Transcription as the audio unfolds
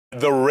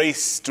The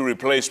race to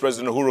replace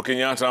President Uhuru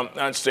Kenyatta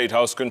at State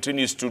House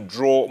continues to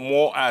draw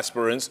more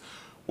aspirants,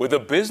 with a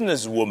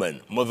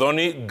businesswoman,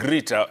 Muthoni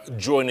Grita,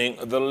 joining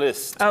the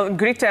list.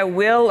 Grita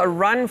will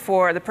run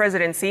for the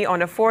presidency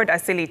on a Ford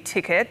Asili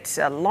ticket.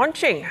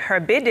 Launching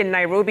her bid in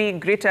Nairobi,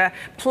 Grita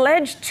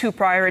pledged to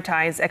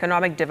prioritize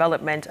economic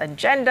development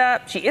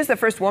agenda. She is the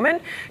first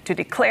woman to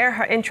declare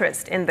her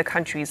interest in the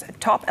country's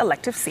top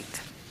elective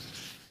seat.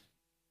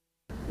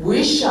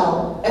 We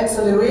shall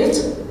accelerate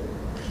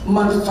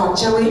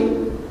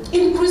manufacturing,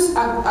 increase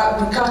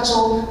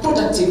agricultural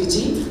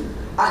productivity,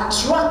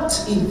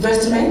 attract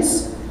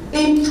investments,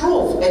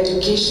 improve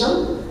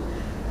education,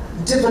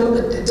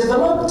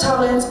 develop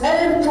talent,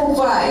 and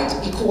provide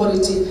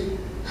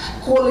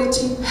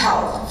quality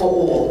health for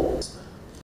all.